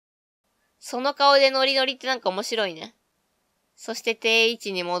その顔でノリノリってなんか面白いね。そして定位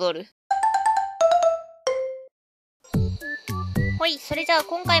置に戻る。ほい、それじゃあ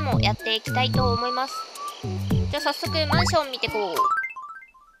今回もやっていきたいと思います。じゃあ早速マンション見てこう。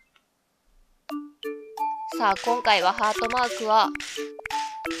さあ今回はハートマークは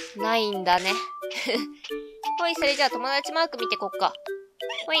ないんだね。ほい、それじゃあ友達マーク見てこっか。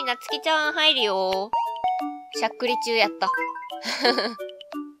ほい、なつきちゃん入るよ。しゃっくり中やった。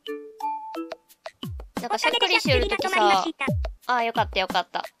なんかしゃっくりしてるときさ、ああよかったよかっ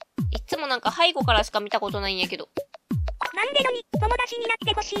た。いつもなんか背後からしか見たことないんやけど。マンレノに友達になっ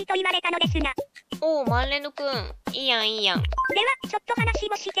てほしいと言われたのですが。おう、マンレノくん。いいやんいいやん。では、ちょっと話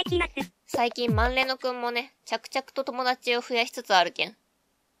をしてきます。最近マンレノくんもね、着々と友達を増やしつつあるけん。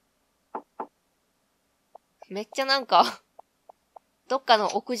めっちゃなんか、どっか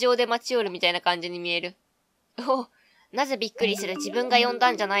の屋上で待ち寄るみたいな感じに見える。お、なぜびっくりする？自分が呼ん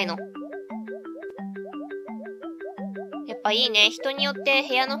だんじゃないの？やっぱいいね。人によって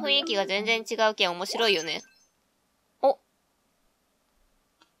部屋の雰囲気が全然違うけん面白いよね。お。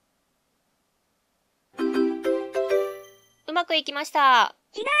うまくいきました。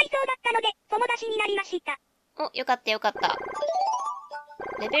気が合いそうだったので友達になりました。お、よかったよかった。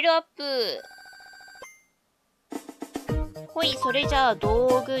レベルアップ。ほい、それじゃあ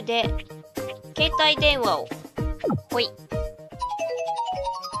道具で、携帯電話を。ほい。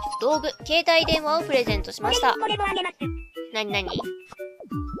道具、携帯電話をプレゼントしました。なになに？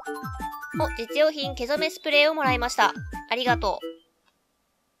お、実用品、毛染めスプレーをもらいました。ありがと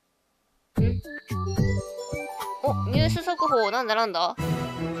う。お、ニュース速報、なんだなんだ？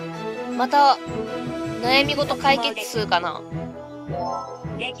また、悩み事解決数かな？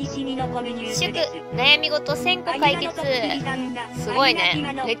歴史に残るニュース祝、悩み事1000個解決。すごい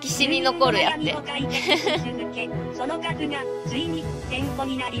ね。歴史に残るやって。その数がついに1000個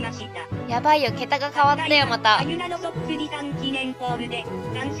になりました。やばいよ、桁が変わったよ、また。あゆなのそっくりさん記念ホールで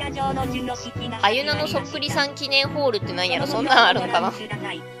感謝状の授与式が。あゆなのそっくりさん記念ホールって何やろ？そんなんあるんかな？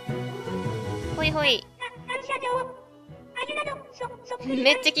ほいほい。感謝状。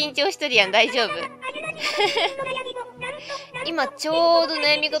めっちゃ緊張してるやん、大丈夫？今ちょうど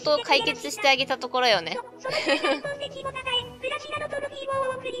悩み事を解決してあげたところよね。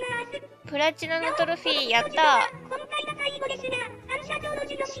プラチナのトロフィーやった。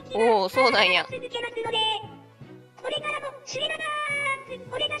おお、そうなんや。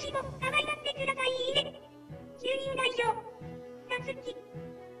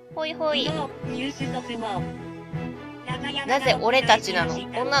ほいほい。なぜ俺たちなの？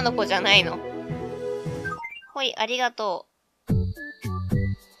女の子じゃないの？ほい、ありがとう。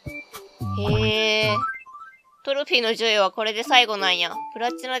へえ。トロフィーの授与はこれで最後なんや。プ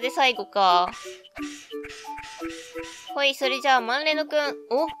ラチナで最後か。ほい、それじゃあ、マンレノくん。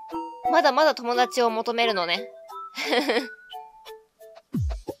お？まだまだ友達を求めるのね。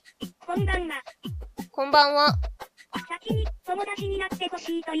こんばんは。こんばんは。先に友達になってほ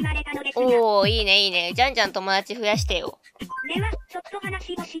しいと言われたのですが。おー、いいねいいね。じゃんじゃん友達増やしてよ。では、ちょっと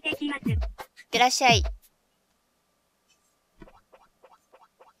話をしてきます。いってらっしゃい。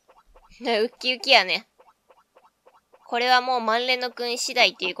ウッキウキやね。これはもうマンレノくん次第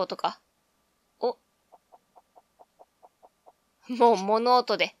っていうことか。お。もう物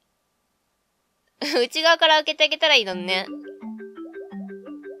音で。内側から開けてあげたらいいのにね。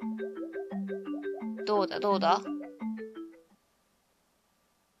どうだどうだ？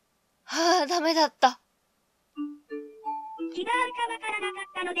はあ、ダメだった。気が合うかわからなか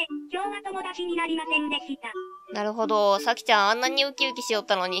ったので、今日は友達になりませんでした。なるほど。さきちゃんあんなにウキウキしよっ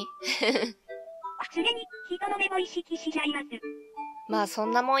たのに。すでに人の目を意識しちゃいます。まあそ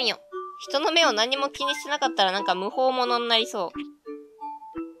んなもんよ。人の目を何も気にしてなかったらなんか無法者になりそう。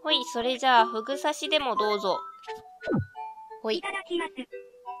ほい、それじゃあ、ふぐ刺しでもどうぞ。ほい。いただきます。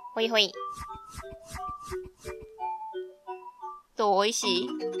ほいほい。どう？美味しい？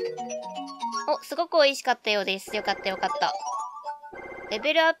お、すごく美味しかったようです。よかったよかった。レ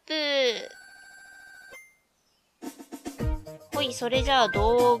ベルアップ。ほい、それじゃあ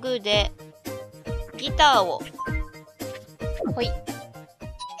道具で、ギターを。ほい。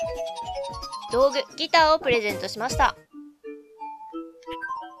道具、ギターをプレゼントしました。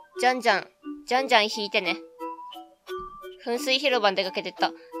じゃんじゃん弾いてね。噴水広場に出かけてっ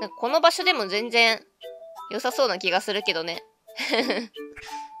た。なんかこの場所でも全然良さそうな気がするけどね。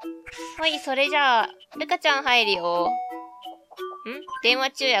はい、それじゃあ、ルカちゃん入るよ。電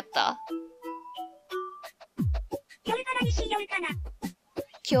話中やった？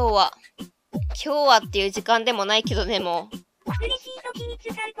今日はっていう時間でもないけどね、もう。嬉しい時に使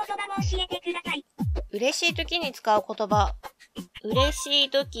う言葉を教えてください。嬉しい時に使う言葉。嬉しい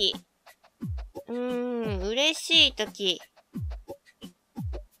時。嬉しいとき。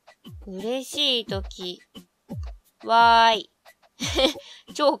嬉しいとき。わーい。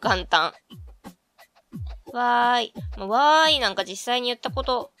超簡単。わーい。わーいなんか実際に言ったこ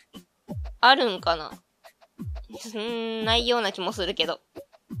とあるんかな？ないような気もするけど。わ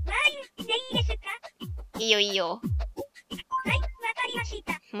ーい、でいいですか？いいよいいよ。はい、わかりまし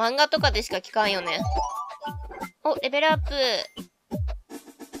た。漫画とかでしか聞かんよね。お、レベルアップ。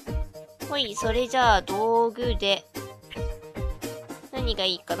ほい、それじゃあ道具で。何が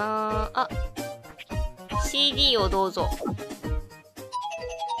いいかなあ、CD をどうぞ。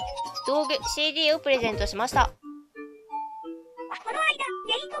道具、CD をプレゼントしました。この間、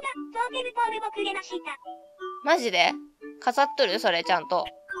ゲイトがトーテムポールをくれました。マジで？飾っとる？それちゃんと。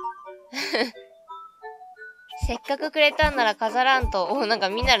せっかくくれたんなら飾らんと。お、なんか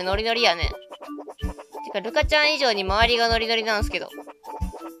みんなでノリノリやね。てか、ルカちゃん以上に周りがノリノリなんすけど。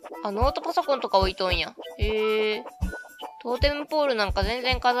あ、ノートパソコンとか置いとんや。へえ。トーテムポールなんか全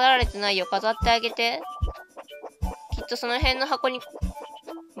然飾られてないよ。飾ってあげて。きっとその辺の箱に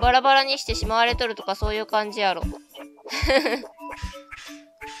バラバラにしてしまわれとるとかそういう感じやろ。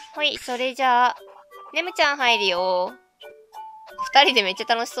ほい、それじゃあ、ネムちゃん入るよ。二人でめっちゃ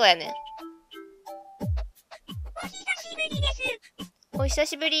楽しそうやね。お久しぶりです。お久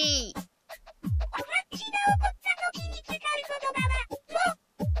しぶり。マッチが起こった時に使う言葉は、も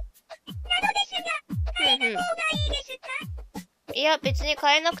う、なのですが、変えた方がいいですか？いや、別に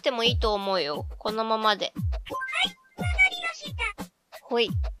変えなくてもいいと思うよ。このままで。はい、わかりました。ほい。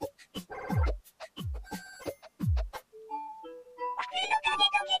の彼と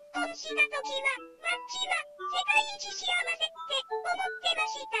結婚した時は、マッチは世界一幸せって思ってま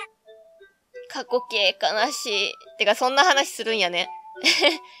した。過去形悲しい。てか、そんな話するんやね。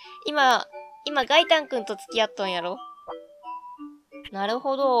今、ガイタンくんと付き合っとんやろ？なる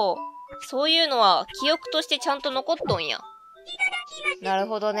ほど。そういうのは記憶としてちゃんと残っとんや。いただきます。なる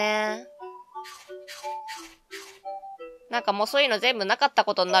ほどね。なんかもうそういうの全部なかった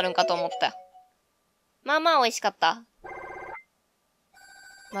ことになるんかと思った。まあまあ美味しかった。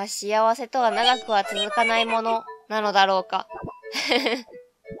まあ幸せとは長くは続かないものなのだろうか。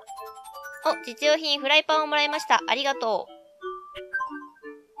お、実用品フライパンをもらいました。ありがとう。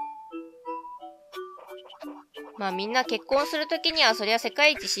まあみんな結婚するときにはそりゃ世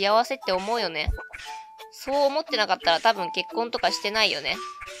界一幸せって思うよね。そう思ってなかったら多分結婚とかしてないよね。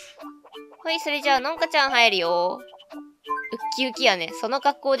はい、それじゃあのんかちゃん入るよ。ウッキウキやね。その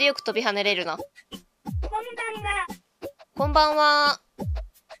格好でよく飛び跳ねれるな。こんばんは。こんばんは。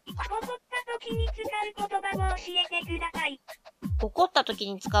怒った時に使う言葉を教えてください。怒った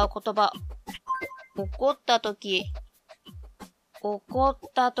時に使う言葉。怒った時。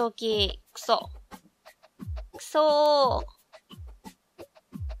くそ。くそー。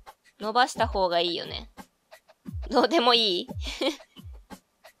伸ばした方がいいよね。どうでもいい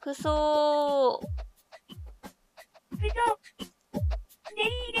くそー。でい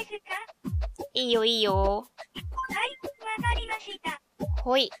いですか？いいよいいよ。はい、わかりました。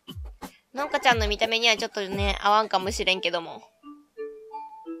ほい。のんかちゃんの見た目にはちょっとね、合わんかもしれんけども。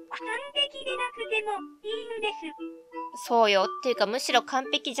完璧でなくてもいいんです。そうよ。っていうかむしろ完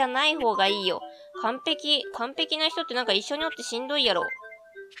璧じゃない方がいいよ。完璧な人ってなんか一緒におってしんどいやろ。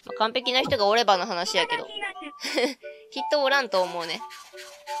まあ、完璧な人がおればの話やけど。きっとおらんと思うね。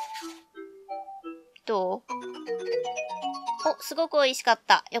どう？お、すごく美味しかっ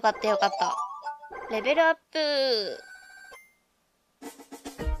た。よかったよかった。レベルアップ。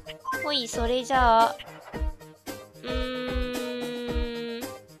ほい、それじゃあ。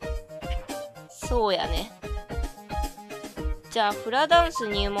そうやね。じゃあ、フラダンス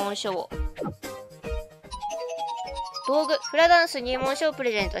入門書を。道具、フラダンス入門書をプ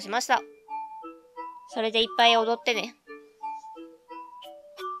レゼントしました。それでいっぱい踊ってね。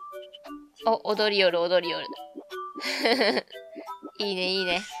お、踊りよる。いいね、いい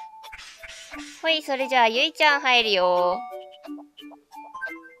ね。ほい、それじゃあ、ゆいちゃん入るよ。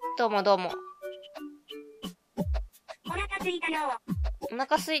どうも。お腹すいたよ。お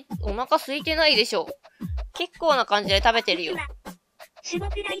腹空いてないでしょ。結構な感じで食べてるよ。すご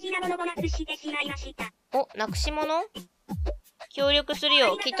く大事なものをなくしてしまいました。お、なくし物？協力する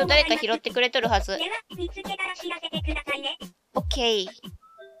よ。きっと誰か拾ってくれとるはず。では、見つけたら知らせてくださいね。オッケー。知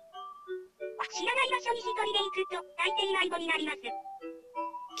らない場所に一人で行くと、大抵迷子になります。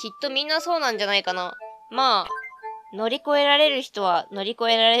きっとみんなそうなんじゃないかな。まあ、乗り越えられる人は乗り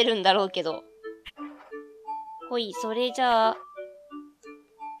越えられるんだろうけど。ほい、それじゃあ、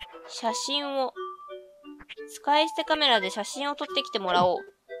写真を、使い捨てカメラで写真を撮ってきてもらおう。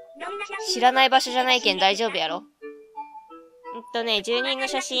知らない場所じゃないけん大丈夫やろ。住人の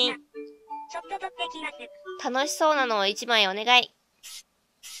写真。ちょっと取ってきます。楽しそうなのを1枚お願い。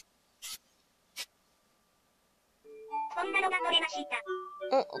こんなのが取れました。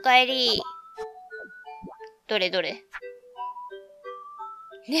おかえり。どれどれ。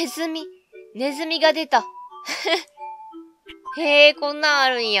ネズミが出た。へえ、こんなんあ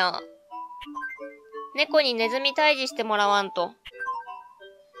るんや。猫にネズミ退治してもらわんと。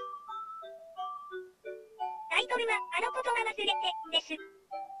タイトルは、あのことは忘れて、です。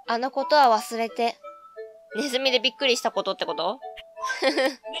あのことは忘れて。ネズミでびっくりしたことってことです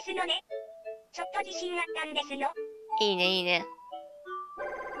のね。ちょっと自信あったんですよ。いいね、いいね。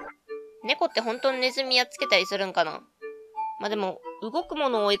猫って本当にネズミやっつけたりするんかな。まあ、でも、動くも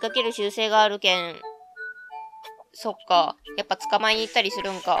のを追いかける習性があるけん。そっか。やっぱ捕まえに行ったりす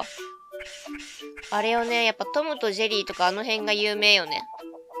るんか。あれよね。やっぱトムとジェリーとかあの辺が有名よね。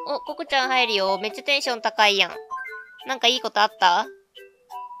お、ココちゃん入るよ。めっちゃテンション高いやん。なんかいいことあった？あ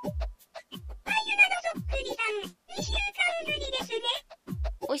ゆなのそっくりさん、2週間ぶりですね。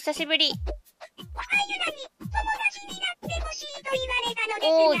お久しぶり。あゆなに友達になってほしいと言われたの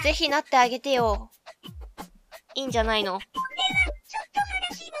ですが。ぜひなってあげてよ。いいんじゃないの？では、ちょっと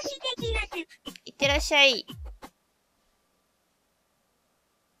話をしてきます。いってらっしゃい。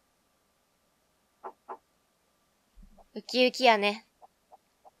ウキウキやね。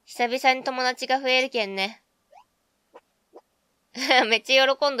久々に友達が増えるけんね。めっちゃ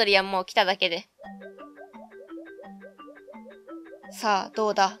喜んどるやん、もう来ただけで。さあ、ど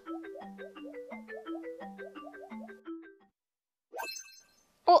うだ？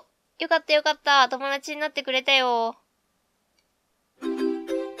お、よかったよかった。友達になってくれたよ。う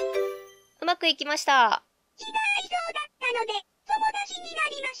まくいきました。気が合いそうだったので、友達にな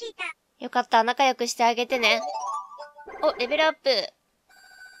りました。よかった、仲良くしてあげてね。お、レベルアップ。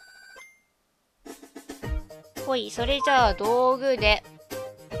ほい、それじゃあ道具で。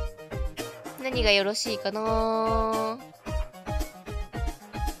何がよろしいかな？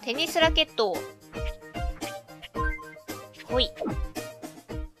テニスラケット。ほい。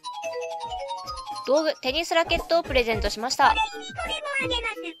道具、テニスラケットをプレゼントしました。これもあげま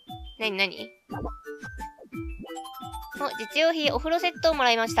す。なになに？お、実用品お風呂セットをも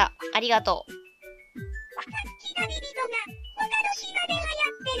らいました。ありがとう。ひなびびとが、他の島で流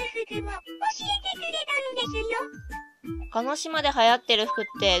行ってる服を教えてくれたんですよ。他の島で流行ってる服っ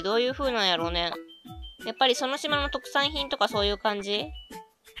てどういう風なんやろうね。やっぱりその島の特産品とかそういう感じ？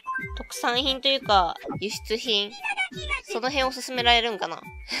特産品というか、輸出品。その辺を勧められるんかな。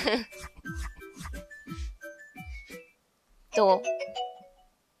どう？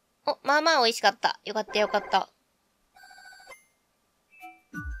お、まあまあ美味しかった。よかったよかった。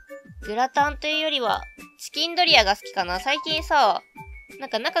グラタンというよりは、チキンドリアが好きかな。最近さ、な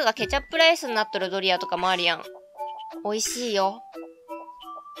んか中がケチャップライスになっとるドリアとかもあるやん。美味しいよ。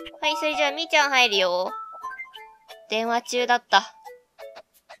はい、それじゃあみーちゃん入るよ。電話中だった。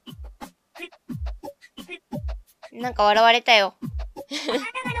なんか笑われたよ。頭の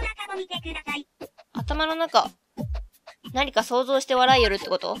中を見てください。頭の中。何か想像して笑いよるって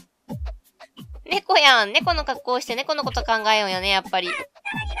こと？猫やん。猫の格好をして猫のこと考えようよね、やっぱり。たまに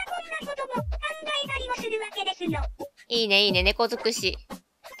はこんなことも考えたりもするわけですよ。いいね、いいね、猫尽くし。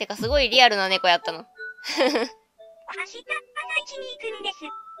てか、すごいリアルな猫やったの。明日、朝一に行くんです。だ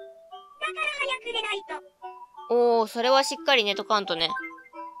から早く寝ないと。おー、それはしっかり寝とかんとね。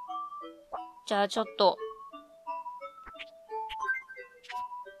じゃあちょっと。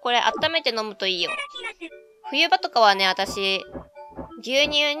これ温めて飲むといいよ。冬場とかはね、私、牛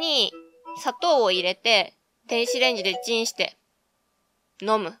乳に砂糖を入れて、電子レンジでチンして、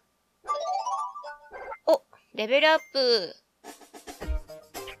飲む。お、レベルアップ。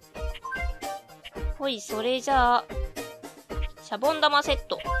ほい、それじゃあ、シャボン玉セッ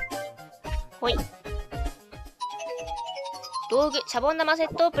ト。ほい。道具、シャボン玉セ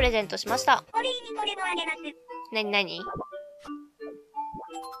ットをプレゼントしました。お礼にこれもあげます。なになに？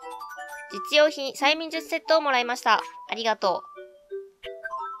実用品、催眠術セットをもらいました。ありがとう。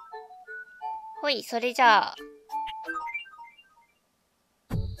ほい、それじゃあ。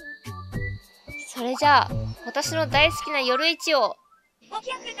それじゃあ、私の大好きな夜市を。お客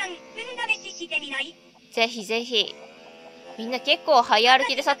さん、運試ししてみない？ぜひぜひ。みんな結構早歩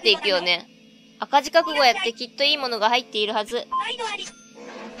きで去っていくよね。赤字覚悟やってきっといいものが入っているはず。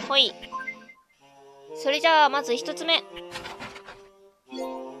ほい。それじゃあ、まず一つ目。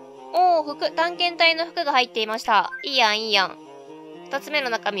おー、服、探検隊の服が入っていました。いいやん、いいやん。二つ目の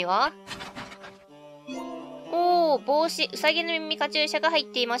中身は？おー、帽子、うさぎの耳カチューシャが入っ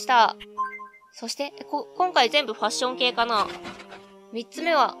ていました。そして、今回全部ファッション系かな。三つ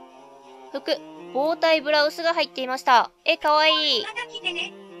目は、服、防体ブラウスが入っていました。かわいい。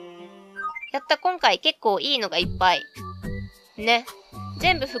やった、今回結構いいのがいっぱい。ね。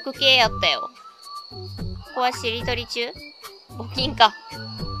全部服系やったよ。ここはしりとり中？募金か。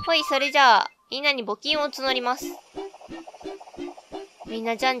ほい、それじゃあ、みんなに募金を募ります。みん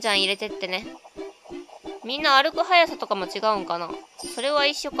なじゃんじゃん入れてってね。みんな歩く速さとかも違うんかな？それは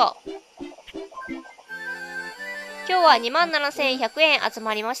一緒か。今日は27,100円集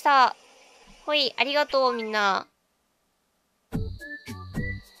まりました。ほい、ありがとうみんな。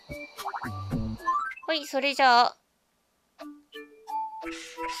ほい、それじゃあ。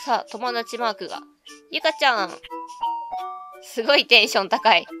さあ、友達マークが。ゆかちゃん。すごいテンション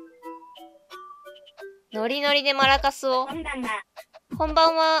高い。ノリノリでマラカスを。こんばんは。こんば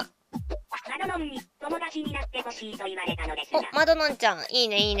んは。マドノンに友達になってほしいと言われたのですが。お、マドノンちゃん。いい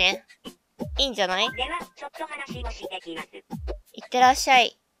ね、いいね。いいんじゃない？では、ちょっと話をしてきます。いってらっしゃ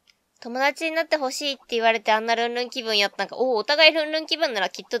い。友達になってほしいって言われてあんなルンルン気分やったんか。お互いルンルン気分なら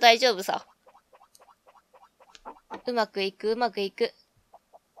きっと大丈夫さ。うまくいく、うまくいく。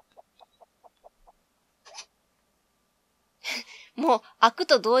もう、開く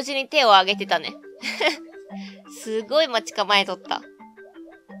と同時に手を挙げてたね。すごい待ち構えとった。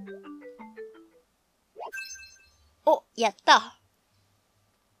お、やった。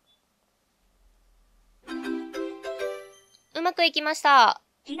うまくいきました。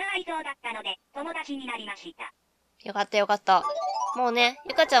気が合いそうだったので、友達になりました。よかったよかった。もうね、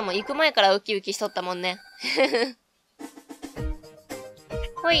ゆかちゃんも行く前からウキウキしとったもんね。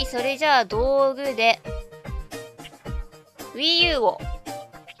ほい、それじゃあ道具で、Wii U を。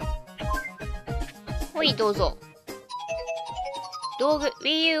ほい、どうぞ。道具、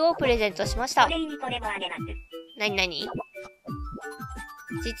Wii U をプレゼントしました。お礼にこれもあげます。なになに？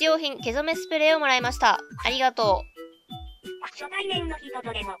実用品、毛染めスプレーをもらいました。ありがと初対面の人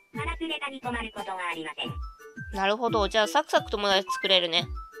とでも、話すネタに困ることはありません。う。なるほど。じゃあサクサク友達作れるね。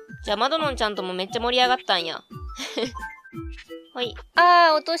じゃあマドノンちゃんともめっちゃ盛り上がったんや。ほい。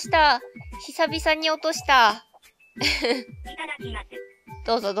あー、落とした。久々に落とした。いただきます。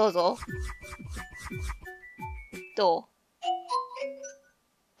どうぞどうぞ。どう？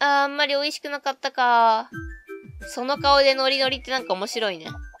あんまり美味しくなかったか。その顔でノリノリってなんか面白いね。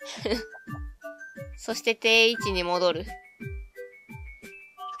そして定位置に戻る。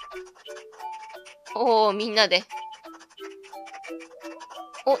おー、みんなで。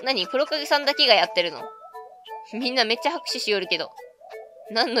お、なに？黒影さんだけがやってるの？みんなめっちゃ拍手しよるけど。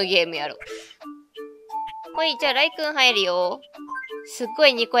何のゲームやろ。ほい、じゃあライくん入るよ。すっご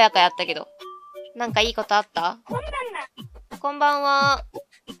いにこやかやったけど。なんかいいことあった？こんばんは。こんばんは。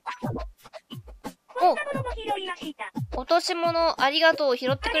こんなものも拾いました。落とし物ありがとう。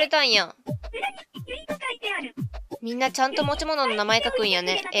拾ってくれたんや。裏にゆいと書いてある。みんなちゃんと持ち物の名前書くんや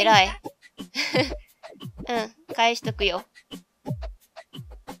ね。えらい。うん、返しとくよ。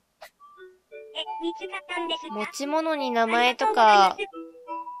見つかったんですか？持ち物に名前とか、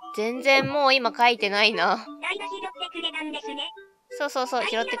全然もう今書いてないな。だいぶ拾ってくれたんですね。そうそうそう、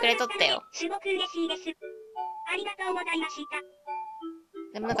拾ってくれとったよ。すごく嬉しいです。ありがとうございました。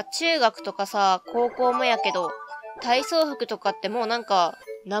でもなんか中学とかさ、高校もやけど、体操服とかってもうなんか、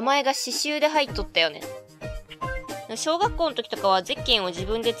名前が刺繍で入っとったよね。小学校の時とかはゼッケンを自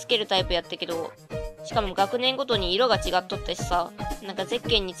分でつけるタイプやったけど、しかも学年ごとに色が違っとったしさ、なんかゼッ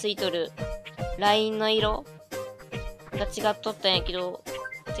ケンについとるラインの色が違っとったんやけど、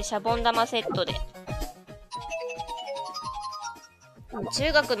で、シャボン玉セットで。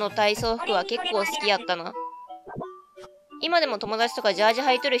中学の体操服は結構好きやったな。今でも友達とかジャージ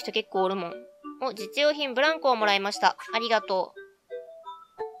履いとる人結構おるもん。お、実用品ブランコをもらいました。ありがと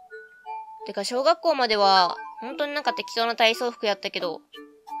う。てか、小学校までは、本当になんか適当な体操服やったけど、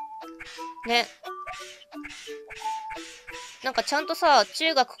ね。なんかちゃんとさ、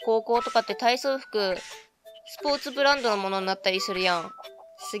中学高校とかって体操服、スポーツブランドのものになったりするやん。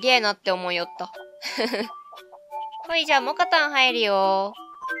すげえなって思いよった。ほい、じゃあモカタン入るよ。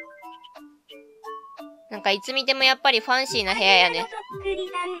なんかいつ見てもやっぱりファンシーな部屋やね。来てくれ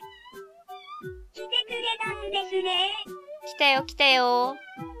たんですね。来たよ来たよ。な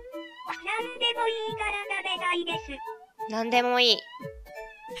んでもいいから食べたいです。なんでもいい。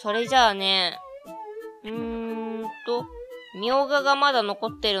それじゃあね、みょうががまだ残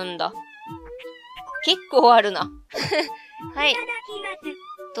ってるんだ。結構あるな。はい。いただきま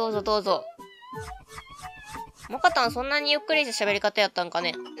す。どうぞどうぞ。モカタンそんなにゆっくりした喋り方やったんか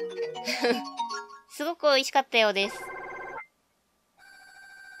ね。すごく美味しかったようです。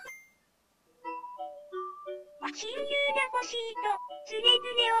親友が欲しいと常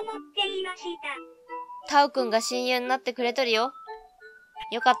々思っていました。タオくんが親友になってくれとるよ。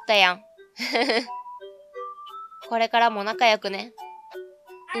よかったやん。これからも仲良くね。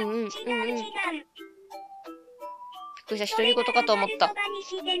うんうんうんうん。びっくりした、独り言かと思った。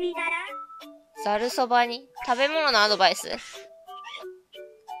ざるそばに食べ物のアドバイス。は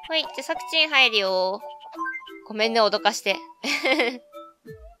い、じゃあ、さくちん入るよ。ごめんね、脅かして。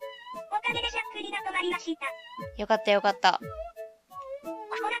よかったよかった。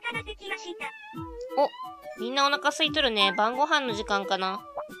お、みんなお腹空いとるね。晩ご飯の時間かな。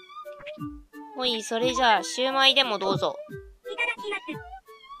ほい、それじゃあ、シューマイでもどうぞ。いただきます。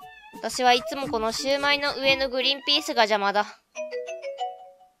私はいつもこのシューマイの上のグリーンピースが邪魔だ。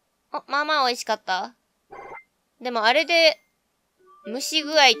お、まあまあ美味しかった。でもあれで、蒸し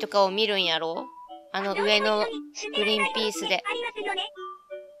具合とかを見るんやろ？あの上のグリーンピースで。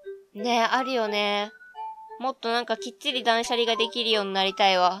ねえ、あるよね。もっとなんかきっちり断捨離ができるようになりた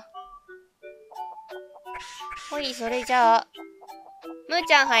いわ。ほい、それじゃあ、むー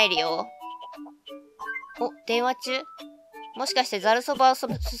ちゃん入るよ。お、電話中？もしかしてざるそばを勧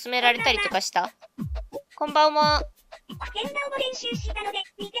められたりとかした？こんばんは。変顔も練習したので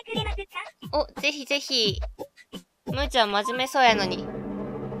見てくれますか？お、ぜひぜひ。むーちゃん真面目そうやのに。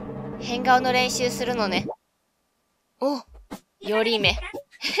変顔の練習するのね。お、より目。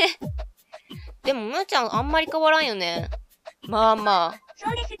でもむーちゃんあんまり変わらんよね。まあまあ。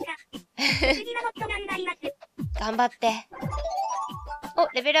そうですか。次はもっと頑張ります。頑張って。お、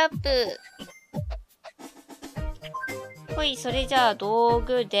レベルアップ。ほい、それじゃあ道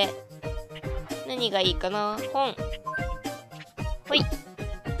具で。何がいいかな？本。ほい。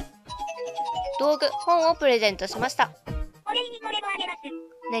道具、本をプレゼントしました。お礼にこれもあげます。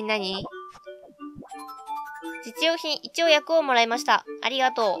なになに？実用品、一応役をもらいました。あり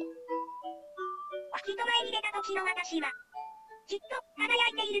がとう。人前に出た時の私は、きっと輝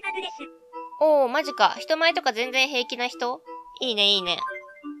いているはずです。おー、マジか。人前とか全然平気な人？いいね、いいね。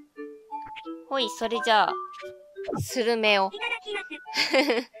ほい、それじゃあ、スルメを。いただき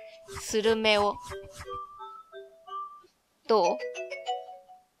ます。スルメを。どう？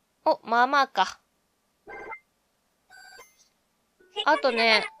お、まあまあか。あと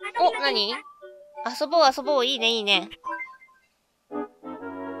ね、お、なに？遊ぼう遊ぼう、いいねいいね。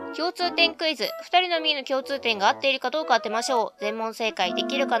共通点クイズ。二人のミーの共通点が合っているかどうか当てましょう。全問正解で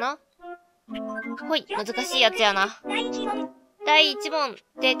きるかな？ほい、難しいやつやな。第1問。第1問、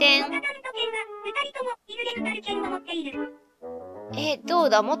ででん。トナタンとケンは、二人ともイルレンタル剣を持っている。どう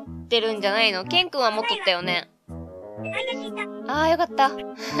だ？持ってるんじゃないの？ケンくんは持っとったよね。はいでした。あー、よかった。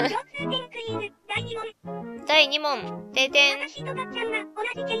共通点クイズ、第2問。第2問、ででん。私とかっちゃんは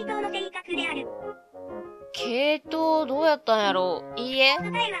同じ系統の性格である。系統どうやったんやろう？いいえ。答え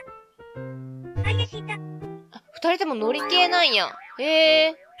は、はいでした。二人とも乗り系なんや。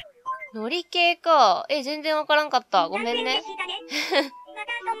乗り系か。全然わからんかった。ごめんね。ま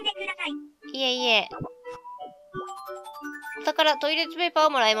た遊んでください。いえいえ。お宝トイレットペーパーを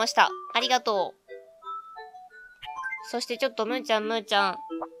もらいました。ありがとう。そしてちょっとむーちゃん。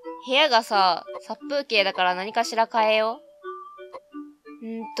部屋がさ、殺風景だから何かしら変えよ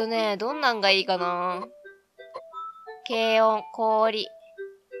う。どんなんがいいかな。軽音、氷、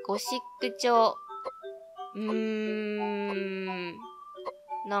ゴシック調。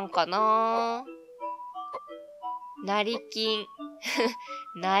なんかな。成金。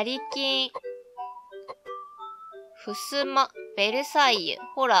成金。ふすま、ベルサイユ、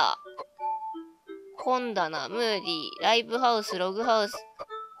ホラー。本棚、ムーディー、ライブハウス、ログハウス。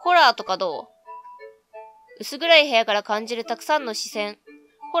ホラーとかどう？薄暗い部屋から感じるたくさんの視線。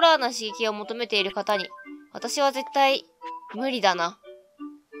ホラーな刺激を求めている方に、私は絶対、無理だな。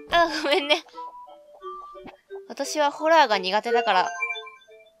あ、ごめんね。私はホラーが苦手だから。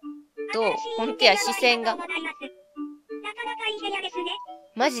どう？ほんとや、視線が。なかなかいい部屋ですね。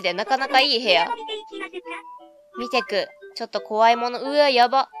マジでなかなかいい部屋。見てく。ちょっと怖いもの。うわ、や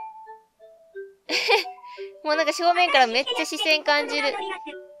ば。もうなんか正面からめっちゃ視線感じる。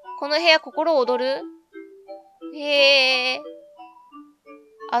この部屋心躍る？へえ。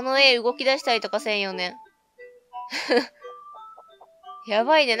あの絵動き出したりとかせんよね。や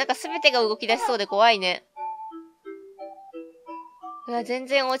ばいね。なんかすべてが動き出しそうで怖いね。うわ、全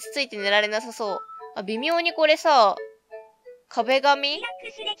然落ち着いて寝られなさそう。あ、微妙にこれさ、壁紙？リラッ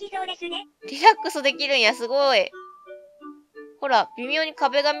クスできそうですね。リラックスできるんや、すごい。ほら、微妙に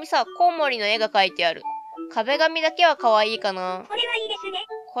壁紙さ、コウモリの絵が描いてある。壁紙だけは可愛いかな。これはいいですね。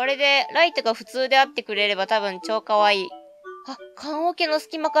これで、ライトが普通であってくれれば多分超可愛い。あ、棺桶の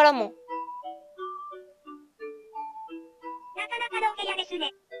隙間からも。なかなかのお部屋です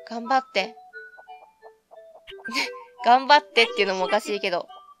ね。頑張って。頑張ってっていうのもおかしいけど、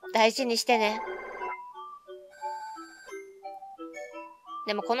大事にしてね。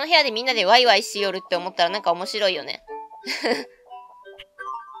でもこの部屋でみんなでワイワイしよるって思ったらなんか面白いよね。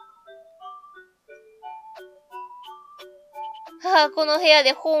はあ、この部屋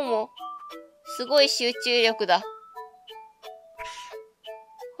で本を。すごい集中力だ。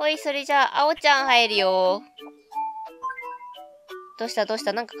ほい、それじゃあ、あおちゃん入るよ。どうしたどうし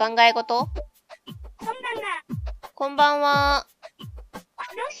た、なんか考え事？こんばんは。こんばんは。ど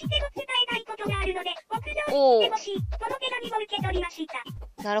うしても伝えたいことがあるので、屋上に来てほしい。この手紙を受け取りまし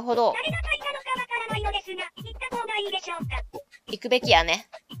た。なるほど。誰が書いたのかわからないのですが、行った方がいいでしょうか。行くべきやね。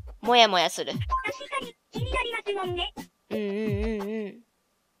もやもやする。確かに、気になりますもんね。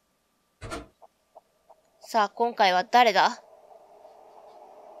さあ、今回は誰だ？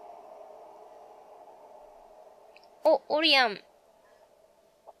お、オリアン。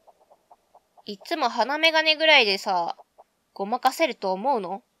いつも鼻メガネぐらいでさ、ごまかせると思う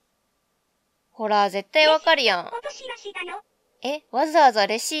の？ほら、絶対わかるやん。落としましたの？え、わざわざ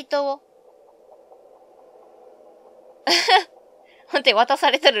レシートをほんとに渡さ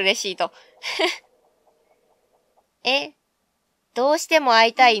れとるレシート。え、どうしても会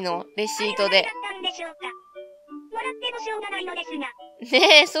いたいの？レシートで。もらってもしょうがないのですが。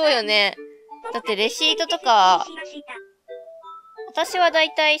ねえ、そうよね。だってレシートとか、私はだ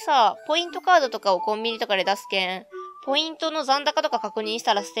いたいさ、ポイントカードとかをコンビニとかで出すけん、ポイントの残高とか確認し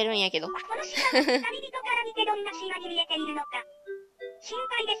たら捨てるんやけど。この島、旅人から見てどんな島に見えているのか。心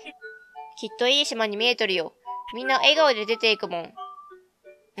配です。きっといい島に見えとるよ。みんな笑顔で出ていくもん。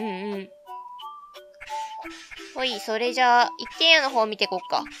ほい、それじゃあ、一軒家の方見てこっ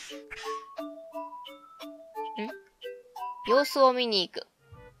か。様子を見に行く。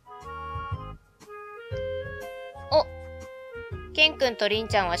お、ケン君とリン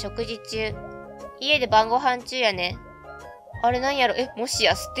ちゃんは食事中。家で晩ご飯中やね。あれなんやろ？もし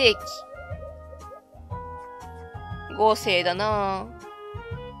やステーキ。豪勢だな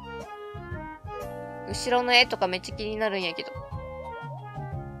ぁ。後ろの絵とかめっちゃ気になるんやけど。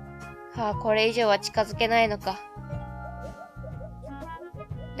はあ、これ以上は近づけないのか。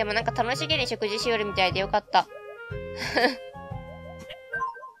でもなんか楽しげに食事しよるみたいでよかった。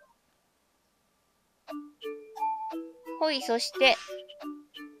ほい、そして。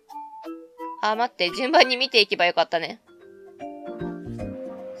あ、待って、順番に見ていけばよかったね。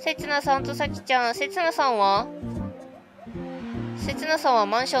せつなさんとさきちゃん。せつなさんは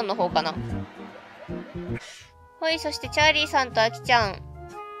マンションの方かな。ほい、そしてチャーリーさんとあきちゃん。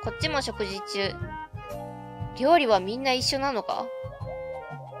こっちも食事中。料理はみんな一緒なのか？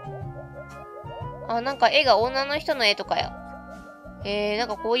あ、なんか絵が女の人の絵とかや。なん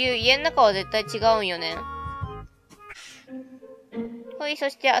かこういう家の中は絶対違うんよね。ほい、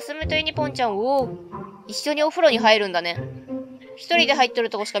そして、あすむとゆにぽんちゃん、一緒にお風呂に入るんだね。一人で入っとる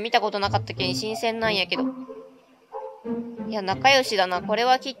とこしか見たことなかったけん新鮮なんやけど。いや、仲良しだな。これ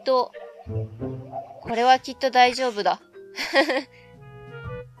はきっと大丈夫だ。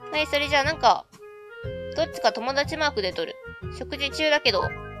はい、それじゃあなんか、どっちか友達マークで撮る。食事中だけど、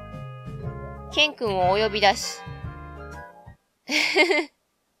ケン君をお呼びだし。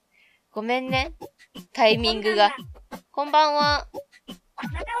ごめんね。タイミングが。こんばんは。マ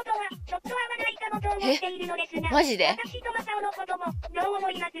サオとはちょっと合わないかもと思っているのですが、マジで？私とマサオのこともどう思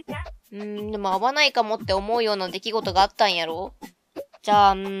いますか？でも合わないかもって思うような出来事があったんやろ？じ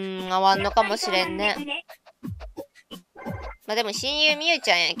ゃあ、合わんのかもしれんね。まあでも親友みゆ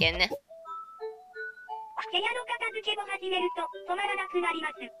ちゃんやけんね。部屋の片付けを始めると止まらなくなりま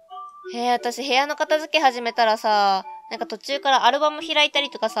す。私部屋の片付け始めたらさ、なんか途中からアルバム開いた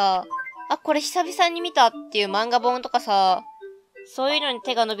りとかさ、あ、これ久々に見たっていう漫画本とかさ、そういうのに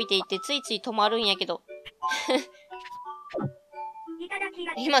手が伸びていってついつい止まるんやけど。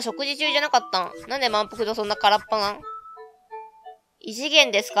今食事中じゃなかったん？なんで満腹度そんな空っぽなん？異次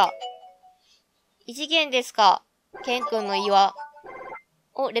元ですか？ケン君の岩。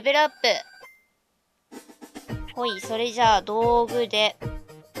お、レベルアップ。ほい、それじゃあ道具で。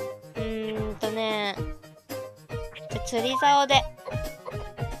釣り竿で。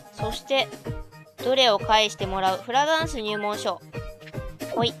そして、どれを返してもらう？フラダンス入門書。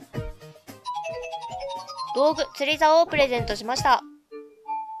ほい。道具、釣り竿をプレゼントしました。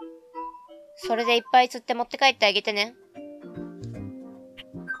それでいっぱい釣って持って帰ってあげてね。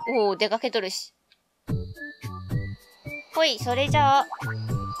おー、出かけとるし。ほい、それじゃあ。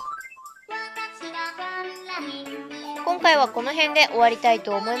今回はこの辺で終わりたい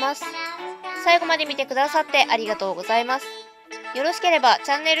と思います。最後まで見てくださってありがとうございます。よろしければ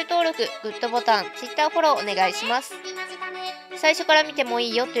チャンネル登録、グッドボタン、Twitter フォローお願いします。最初から見ても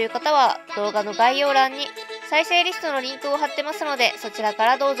いいよという方は動画の概要欄に再生リストのリンクを貼ってますのでそちらか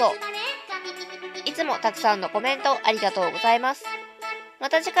らどうぞ。いつもたくさんのコメントありがとうございます。ま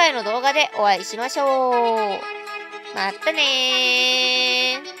た次回の動画でお会いしましょう。また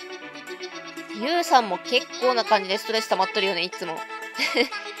ねー。ゆうさんも結構な感じでストレス溜まっとるよね、いつも。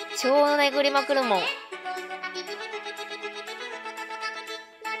超巡りまくるもん。